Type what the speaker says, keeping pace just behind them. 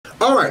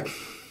All right.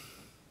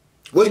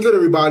 What's good,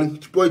 everybody?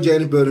 It's your boy Jay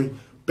in the building,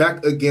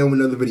 back again with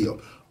another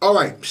video. All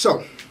right,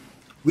 so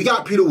we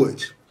got Peter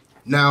Woods.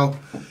 Now,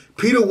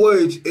 Peter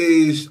Woods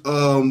is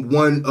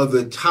one of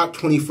the top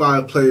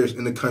 25 players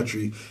in the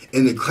country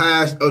in the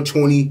class of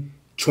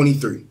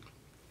 2023.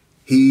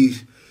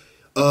 He's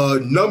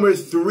number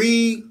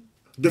 3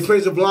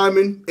 defensive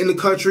lineman in the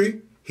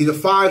country. He's a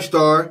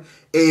 5-star,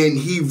 and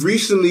he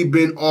recently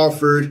been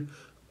offered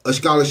a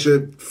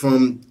scholarship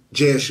from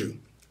JSU,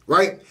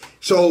 right?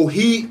 So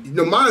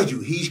now mind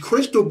you, he's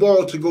crystal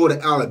ball to go to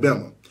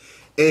Alabama.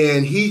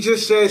 And he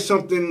just said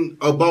something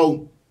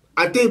about,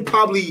 I think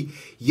probably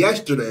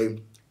yesterday,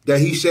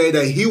 that he said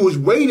that he was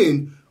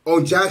waiting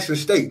on Jackson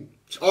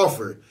State's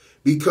offer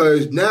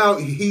because now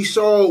he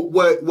saw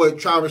what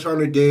Travis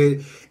Hunter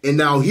did, and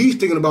now he's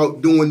thinking about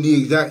doing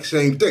the exact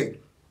same thing,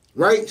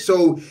 right?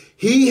 So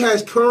he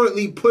has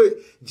currently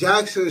put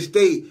Jackson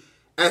State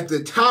at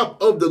the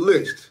top of the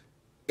list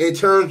in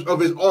terms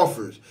of his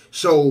offers.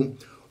 So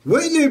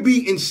wouldn't it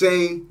be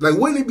insane? Like,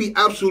 wouldn't it be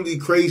absolutely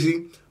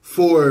crazy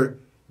for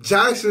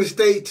Jackson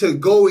State to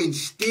go and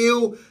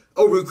steal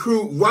a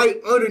recruit right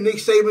under Nick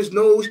Saban's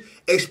nose,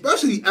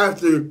 especially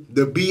after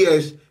the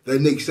BS that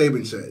Nick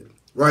Saban said,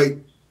 right?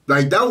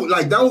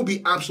 That would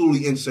be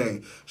absolutely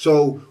insane.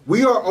 So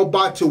we are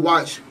about to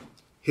watch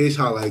his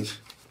highlights,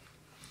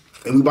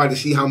 and we're about to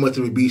see how much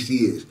of a beast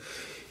he is.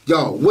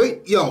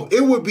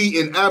 It would be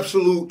an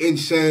absolute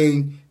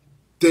insane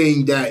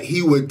thing that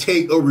he would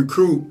take a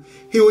recruit.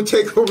 He would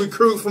take a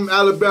recruit from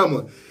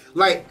Alabama.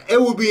 Like, it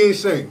would be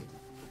insane.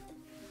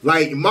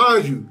 Like,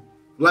 mind you,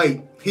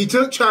 like, he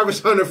took Travis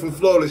Hunter from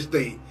Florida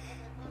State.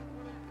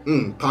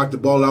 Popped the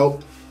ball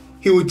out.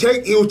 He already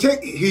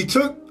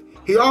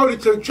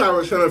took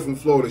Travis Hunter from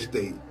Florida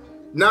State.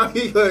 Now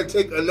he's gonna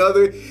take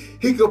another.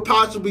 He could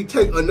possibly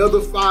take another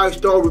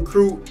 5-star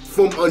recruit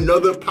from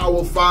another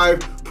Power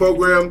 5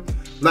 program.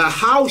 Like,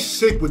 how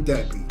sick would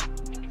that be?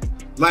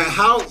 Like,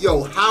 how sick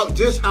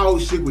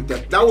would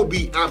that? That would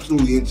be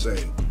absolutely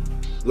insane.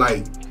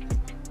 Like,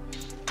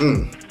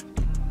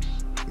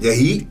 yeah,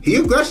 he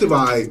aggressive,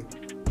 all right.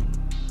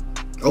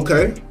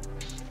 Okay.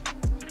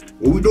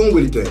 What we doing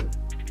with it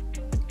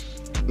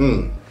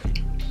then?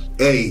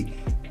 Hey.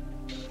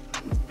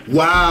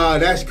 Wow,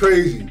 that's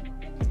crazy.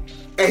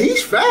 And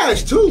he's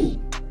fast, too.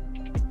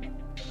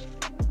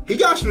 He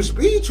got some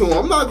speed to him.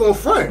 I'm not going to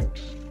front.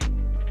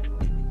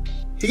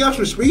 He got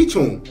some speed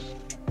to him.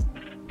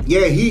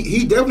 Yeah,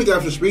 he definitely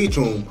got some speed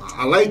to him.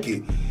 I like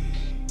it.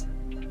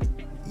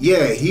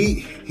 Yeah,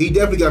 he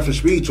definitely got some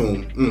speed to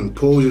him.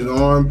 Pulls his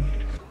arm.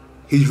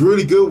 He's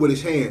really good with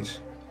his hands.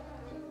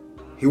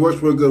 He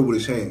works real good with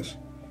his hands.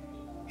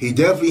 He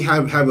definitely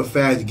have a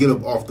fast get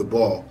up off the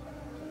ball.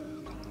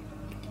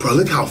 Bro,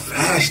 look how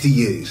fast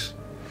he is.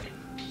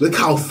 Look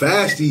how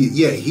fast he is.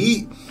 Yeah,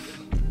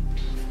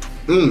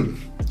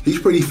 he's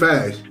pretty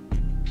fast.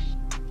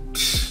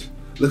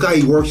 Look how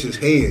he works his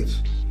hands.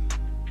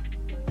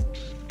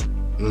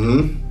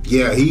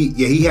 Yeah,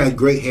 he had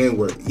great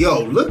handwork.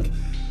 Yo, look,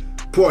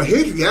 bro,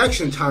 his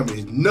reaction time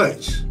is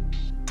nuts.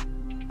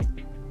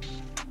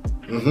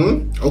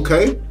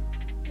 Okay.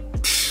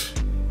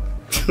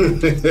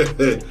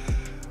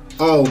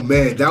 Oh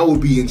man, that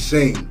would be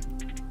insane.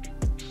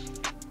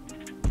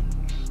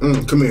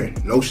 Come here.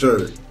 No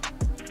sir.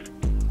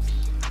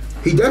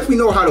 He definitely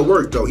know how to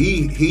work though.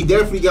 He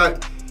definitely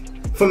got,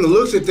 from the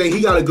looks of things,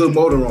 he got a good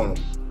motor on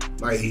him.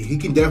 Like, he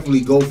can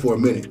definitely go for a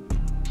minute.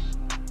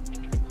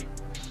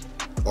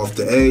 Off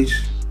the edge.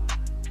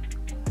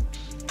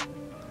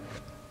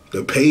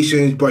 The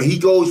patience, but he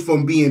goes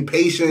from being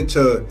patient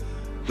to,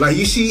 like,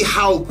 you see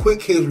how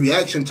quick his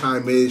reaction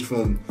time is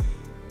from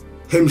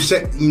him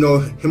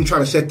him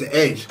trying to set the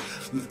edge.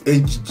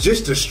 And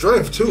just the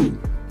strength too.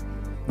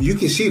 You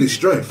can see the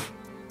strength.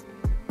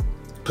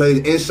 Plays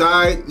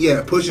inside,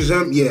 yeah, pushes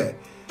him, yeah.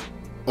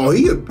 Oh,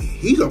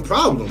 he's a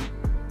problem.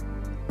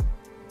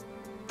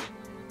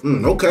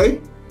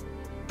 Okay.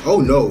 Oh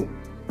no.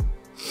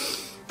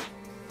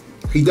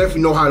 He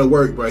definitely know how to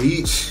work, bro.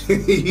 He's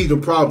a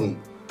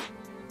problem.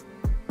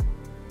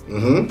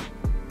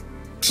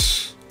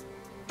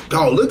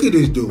 Dog, look at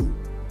this dude.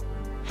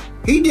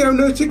 He damn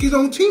near took his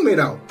own teammate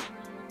out.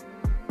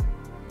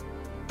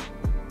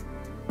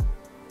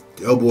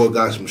 The old boy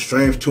got some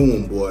strength to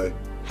him, boy.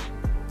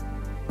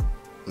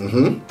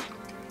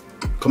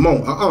 Come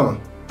on,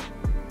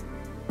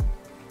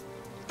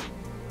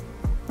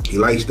 He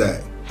likes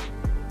that.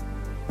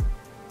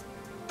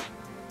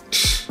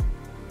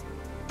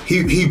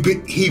 He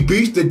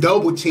beats the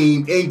double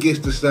team and gets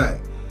the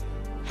sack.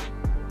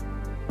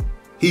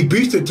 He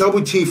beats the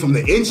double team from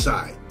the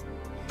inside.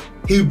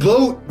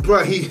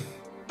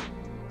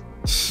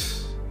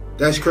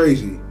 That's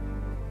crazy.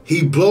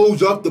 He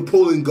blows up the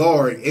pulling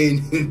guard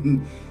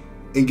and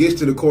gets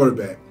to the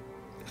quarterback.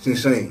 It's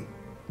insane.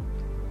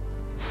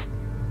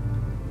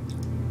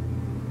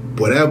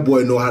 Boy, that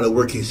boy know how to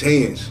work his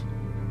hands.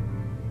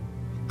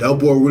 That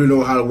boy really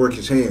know how to work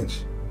his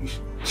hands. You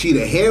see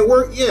the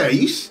handwork? Yeah,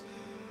 you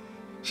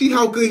see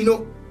how good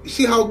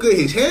see how good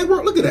his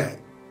handwork? Look at that.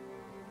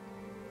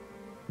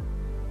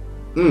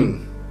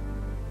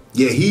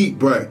 Yeah,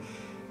 bruh.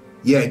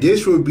 Yeah,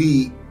 this would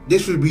be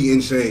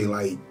insane.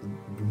 Like,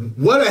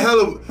 what a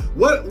hell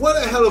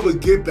of a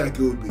get back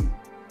it would be.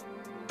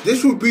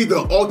 This would be the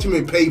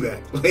ultimate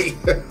payback. Like,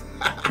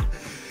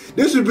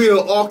 this would be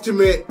the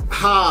ultimate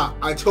ha,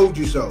 I told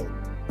you so.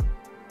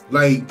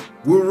 Like,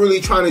 we're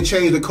really trying to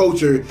change the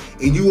culture,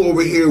 and you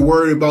over here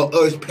worried about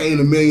us paying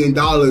 $1 million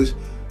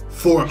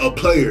for a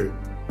player.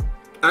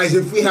 As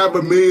if we have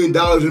 $1 million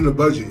in the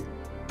budget.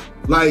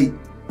 Like,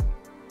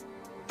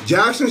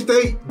 Jackson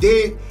State,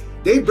 they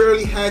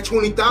barely had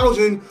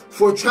 $20,000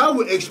 for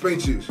travel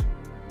expenses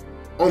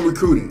on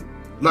recruiting.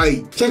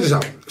 Like, check this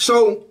out.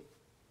 So,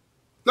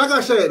 like I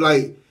said,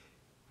 like,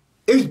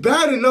 it's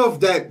bad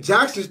enough that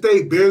Jackson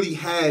State barely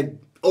had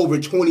over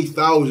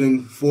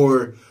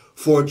 $20,000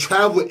 for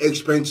travel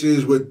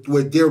expenses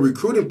with their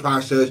recruiting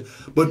process,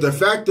 but the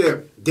fact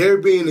that they're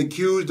being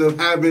accused of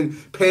paying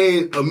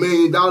 $1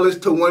 million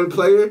to one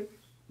player,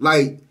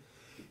 like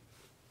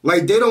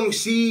they don't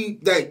see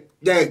that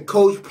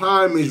Coach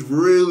Prime is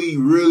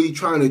really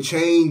trying to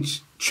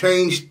change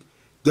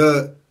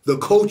the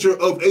culture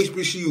of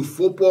HBCU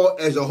football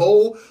as a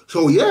whole.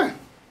 So yeah,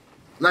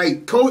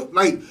 Nick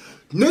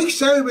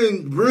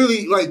Saban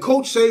really,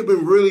 Coach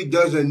Saban really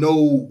doesn't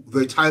know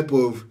the type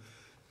of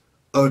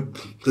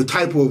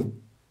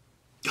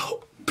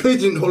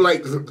pigeonhole,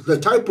 the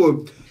type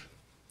of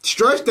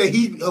stress that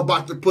he's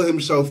about to put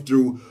himself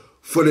through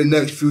for the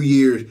next few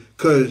years,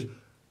 because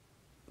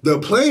the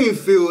playing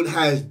field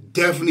has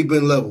definitely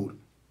been leveled.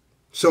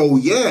 So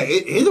yeah,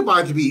 it's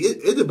about to be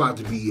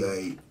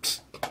a.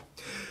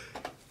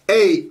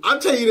 Hey, I'll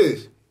tell you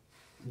this: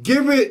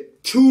 give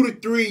it 2 to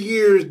 3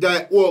 years.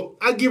 I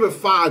give it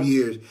 5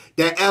 years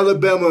that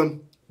Alabama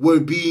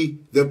would be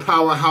the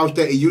powerhouse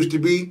that it used to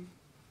be.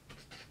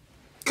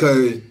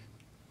 Cause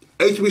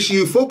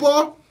HBCU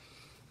football.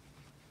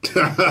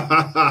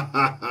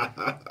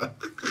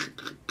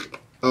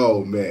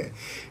 Oh man,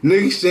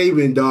 Nick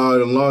Saban,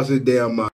 dog, lost his damn mind.